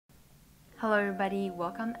Hello everybody,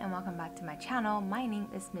 welcome back to my channel. My name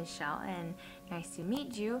is Michelle and nice to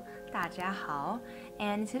meet you. 大家好.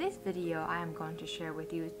 And in today's video, I am going to share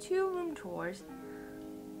with you two room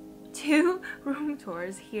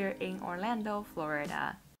tours here in Orlando,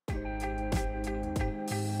 Florida.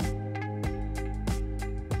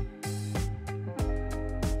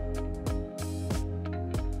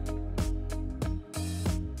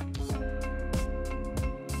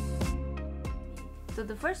 So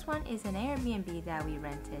the first one is an Airbnb that we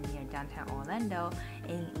rented near downtown Orlando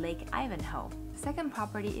in Lake Ivanhoe. The second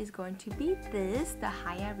property is going to be the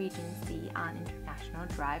Hyatt Regency on International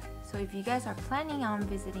Drive. So if you guys are planning on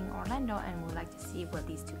visiting Orlando and would like to see what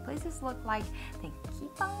these two places look like, then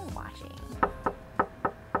keep on watching.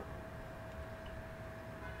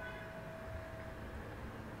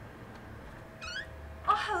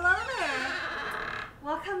 Oh, hello there!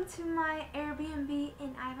 Welcome to my Airbnb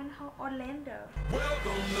in Ivanhoe, Orlando.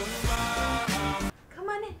 Come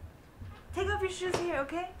on in. Take off your shoes here,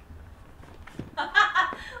 okay? Why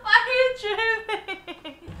are you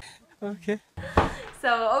tripping? Okay.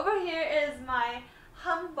 So over here is my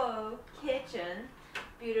humble kitchen.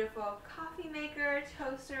 Beautiful coffee maker,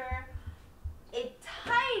 toaster, a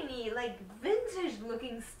tiny, like vintage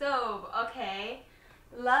looking stove, okay?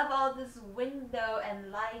 Love all this window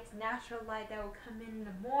and light, natural light that will come in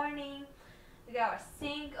the morning. We got our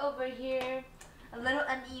sink over here, a little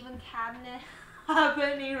uneven cabinet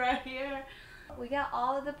happening right here. We got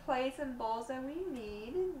all of the plates and bowls that we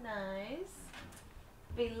need. Nice.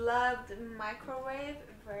 Beloved microwave,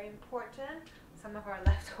 very important. Some of our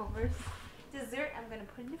leftovers. Dessert I'm gonna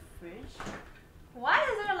put in the fridge. Why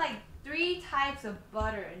is there like 3 types of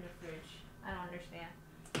butter in the fridge? I don't understand.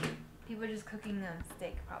 People are just cooking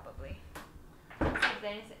steak, probably. If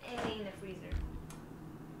there's anything in the freezer.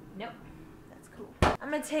 Nope. That's cool.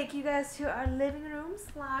 I'm gonna take you guys to our living room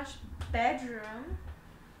 / bedroom.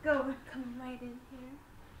 Come right in here.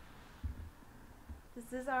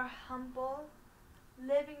 This is our humble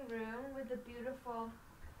living room with a beautiful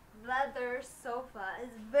leather sofa.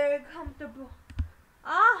 It's very comfortable.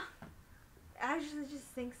 Ah! It actually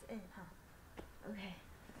just sinks in, huh? Okay.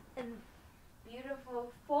 And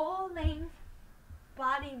beautiful full-length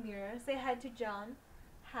body mirror. Say hi to John.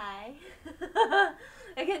 Hi.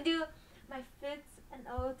 I can do my fits and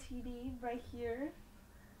OOTD right here.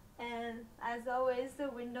 And as always, the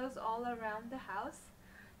windows all around the house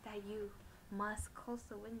that you must close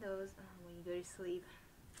the windows when you go to sleep.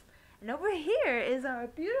 And over here is our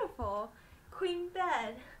beautiful queen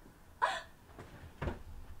bed. Ah!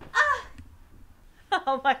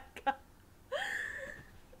 Oh my god.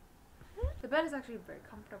 The bed is actually very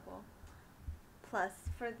comfortable. Plus,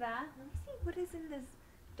 for that, let me see what is in this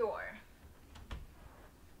door.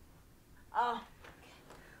 Oh, okay.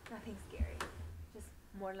 Nothing scary. Just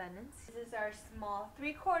more linens. This is our small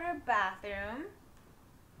 3/4 bathroom.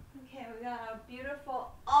 Okay, we got a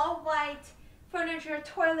beautiful all-white furniture,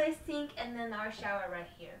 toilet, sink, and then our shower right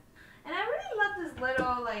here. And I really love this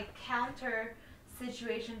little like counter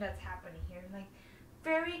situation that's happening here. Like,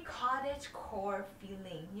 very cottage core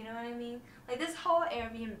feeling, you know what I mean? Like, this whole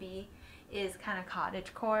Airbnb is kind of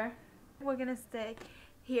cottage core. We're gonna stay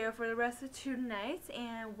here for the rest of 2 nights,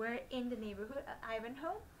 and we're in the neighborhood of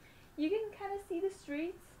Ivanhoe. You can kind of see the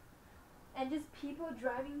streets and just people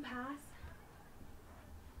driving past.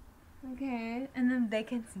 Okay, and then they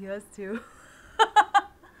can see us too.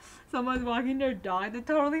 Someone's walking their dog. They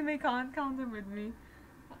totally make contact with me.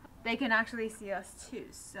 They can actually see us too,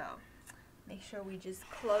 so make sure we just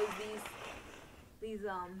close these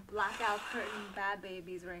blackout curtain bad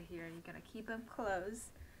babies right here. You're gonna keep them closed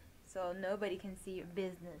so nobody can see your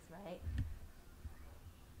business, right?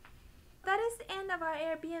 That is the end of our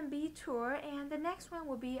Airbnb tour, and the next one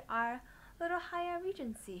will be our little Hyatt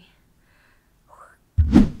Regency.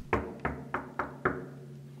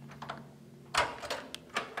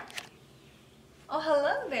 Oh,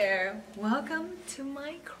 hello there. Welcome to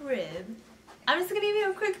my crib. I'm just gonna give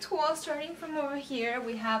you a quick tour starting from over here.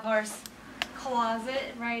 We have our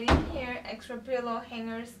closet right in here, extra pillow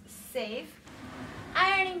hangers, safe,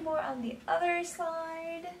 ironing board on the other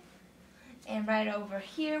side, and right over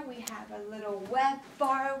here we have a little wet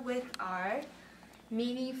bar with our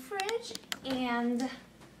mini fridge and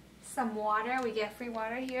some water. We get free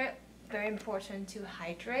water here. Very important to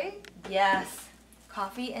hydrate. Yes,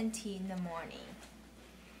 coffee and tea in the morning.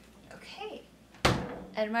 Okay.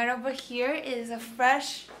 And right over here is a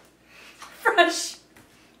freshly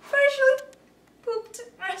pooped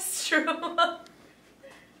restroom.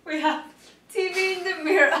 We have TV in the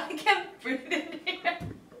mirror. I can't breathe in here.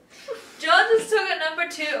 John just took a number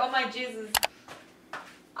 2. Oh my Jesus.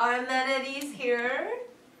 Our amenities here.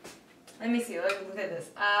 Let me see. Look at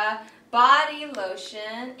this. Body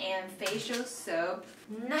lotion and facial soap,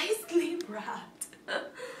 nicely wrapped.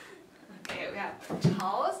 Okay, we have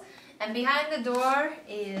towels, and behind the door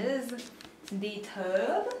is the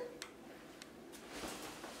tub.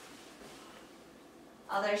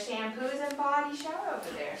 Other shampoos and body shower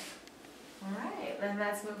over there. Alright, then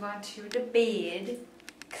let's move on to the bed.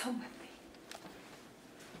 Come with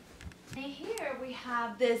me. And here we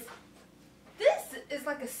have this. This is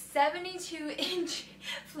like a 72-inch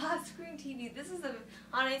flat screen TV. This is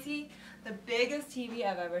honestly the biggest TV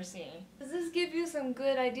I've ever seen. Does this give you some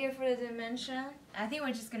good idea for the dimension? I think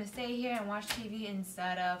we're just gonna stay here and watch TV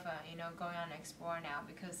instead of you know, going on explore now,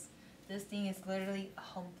 because this thing is literally a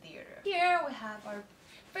home theater. Here we have our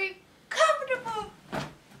very comfortable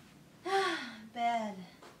bed.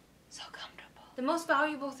 So comfortable. The most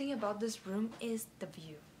valuable thing about this room is the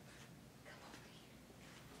view.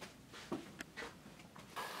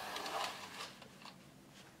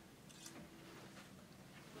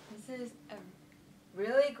 This is a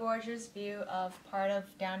really gorgeous view of part of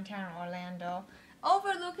downtown Orlando,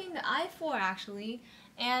 overlooking the I-4 actually,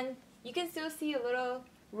 and you can still see a little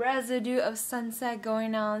residue of sunset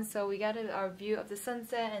going on. So we got our view of the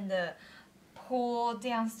sunset and the pool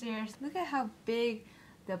downstairs. Look at how big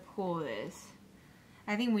the pool is.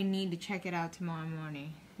 I think we need to check it out tomorrow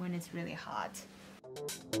morning when it's really hot.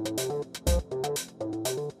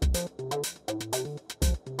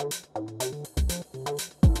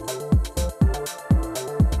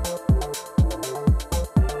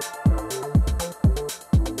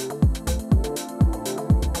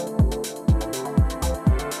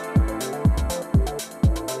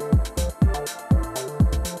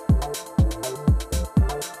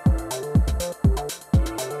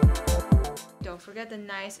 Forget the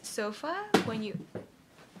nice sofa when you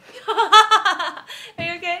are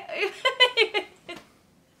you okay?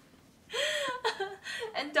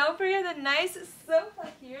 And don't forget the nice sofa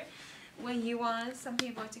here when you want some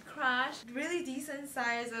people to crash. Really decent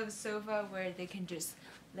size of sofa where they can just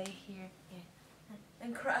lay here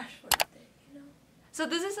and crash for the day, you know. So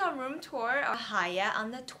this is our room tour of Hyatt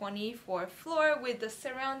on the 24th floor with the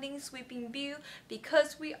surrounding sweeping view,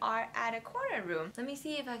 because we are at a corner room. Let me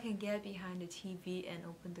see if I can get behind the TV and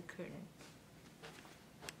open the curtain.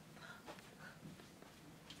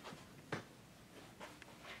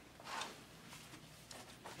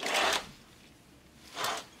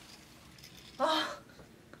 Oh,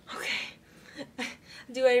 okay.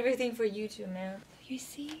 Do everything for YouTube now. You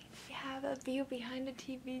see, we have a view behind the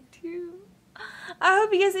TV too. I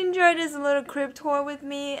hope you guys enjoyed this little crib tour with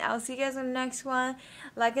me. I'll see you guys on the next one.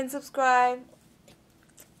 Like and subscribe.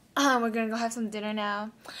 We're gonna go have some dinner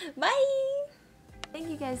now. Bye! Thank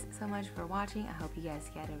you guys so much for watching. I hope you guys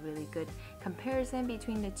get a really good comparison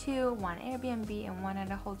between the two, one Airbnb and one at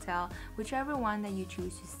a hotel, whichever one that you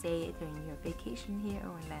choose to stay during your vacation here in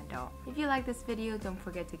Orlando. If you like this video, don't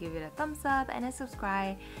forget to give it a thumbs up and a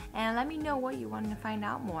subscribe, and let me know what you want to find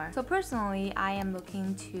out more. So personally, I am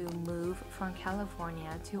looking to move from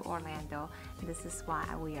California to Orlando, and this is why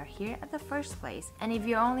we are here at the first place. And if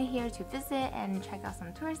you're only here to visit and check out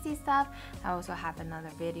some touristy stuff, I also have another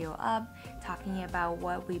video up talking about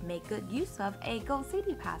what we make good use of a Gold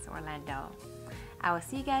City Pass Orlando. I will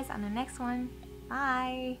see you guys on the next one.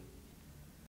 Bye!